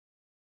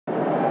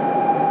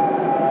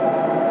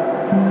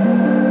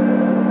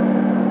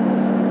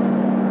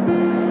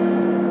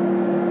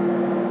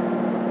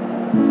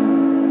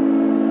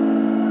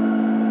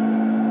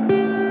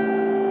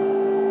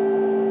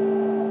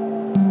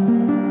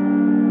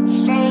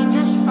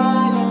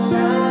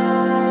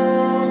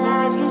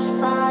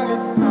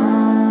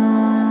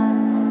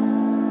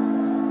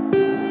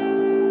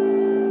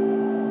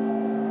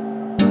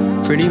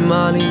Pretty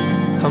Molly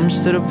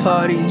comes to the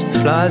party,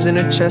 flies in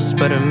her chest,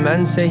 but her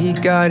man say he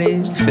got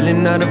it.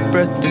 Feeling out of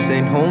breath, this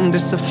ain't home,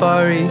 this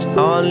safari.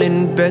 All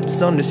in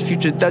bets on this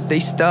future that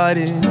they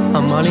started.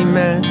 I'm Molly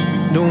man,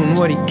 doing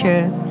what he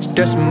can.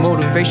 Desperate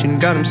motivation,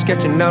 got him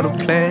sketching out a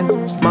plan.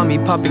 Mommy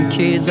popping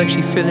kids like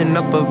she filling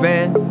up a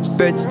van.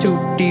 Bed's too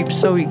deep,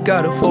 so he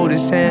gotta fold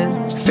his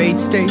hand. Fate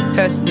stay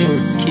testing,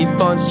 keep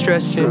on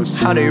stressing.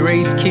 How they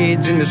raise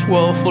kids in this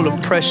world full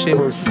of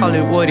pressure. Call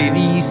it what it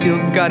is, still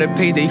gotta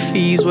pay their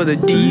fees. Whether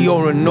D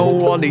or a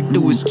no, all they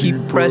do is keep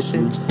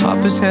pressing.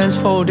 Papa's hands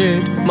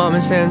folded,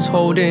 mama's hands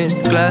holding.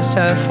 Glass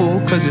half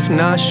full, cause if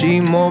not, she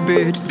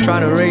morbid.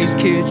 Trying to raise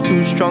kids,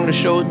 too strong to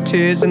show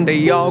tears. And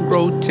they all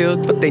grow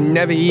tilt, but they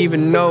never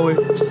even know it.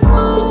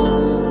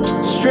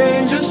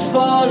 Strangers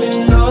fall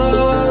in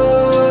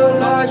love,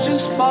 lives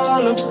just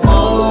fall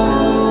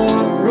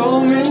apart.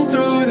 Roaming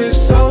through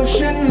this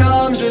ocean,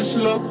 I'm just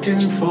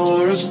looking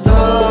for a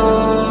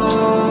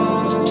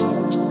star.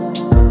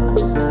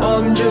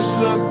 I'm just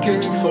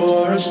looking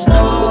for a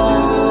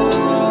star.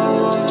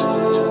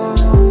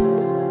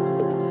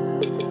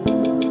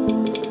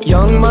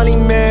 Young money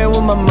man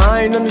with my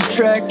mind on the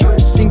track,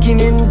 sinking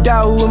in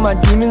doubt with my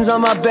demons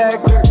on my back.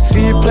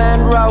 Fear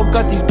planned route,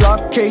 got these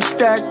blockades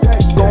stacked.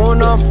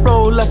 Going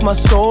off-road, left my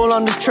soul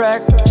on the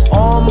track.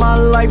 All my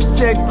life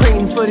set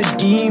cratons for the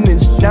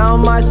demons. Now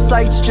my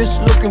sight's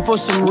just looking for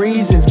some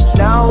reasons.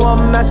 Now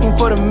I'm asking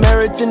for the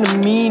merits and the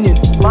meaning.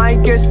 My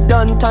guess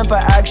done, time for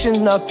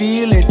actions, not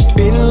feeling.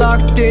 Been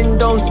locked in,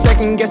 don't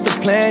second guess the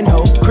plan,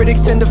 ho.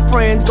 Critics and the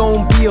friends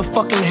gon' be a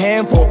fucking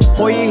handful.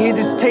 Hoya hear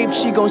this tape,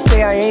 she gon'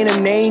 say I ain't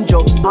an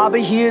angel. I'll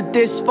be hear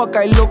this, fuck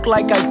I look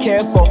like I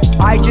care for.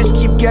 I just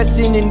keep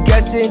guessing and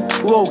guessing.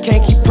 Whoa,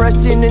 can't keep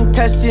pressing and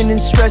testing and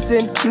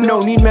stressing.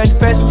 No need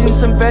manifesting,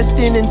 some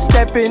vesting and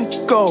stepping.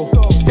 Go,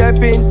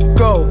 stepping,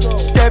 go,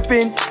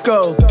 stepping,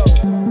 go.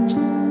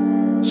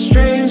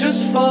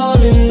 Strangers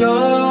fall in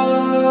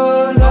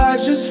love,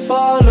 lives just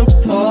fall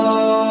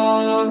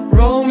apart.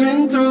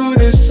 Roaming through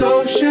this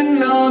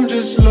ocean, I'm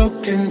just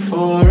looking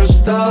for a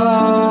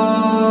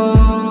star.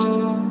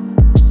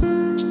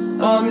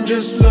 I'm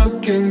just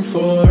looking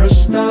for a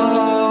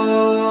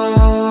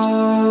star.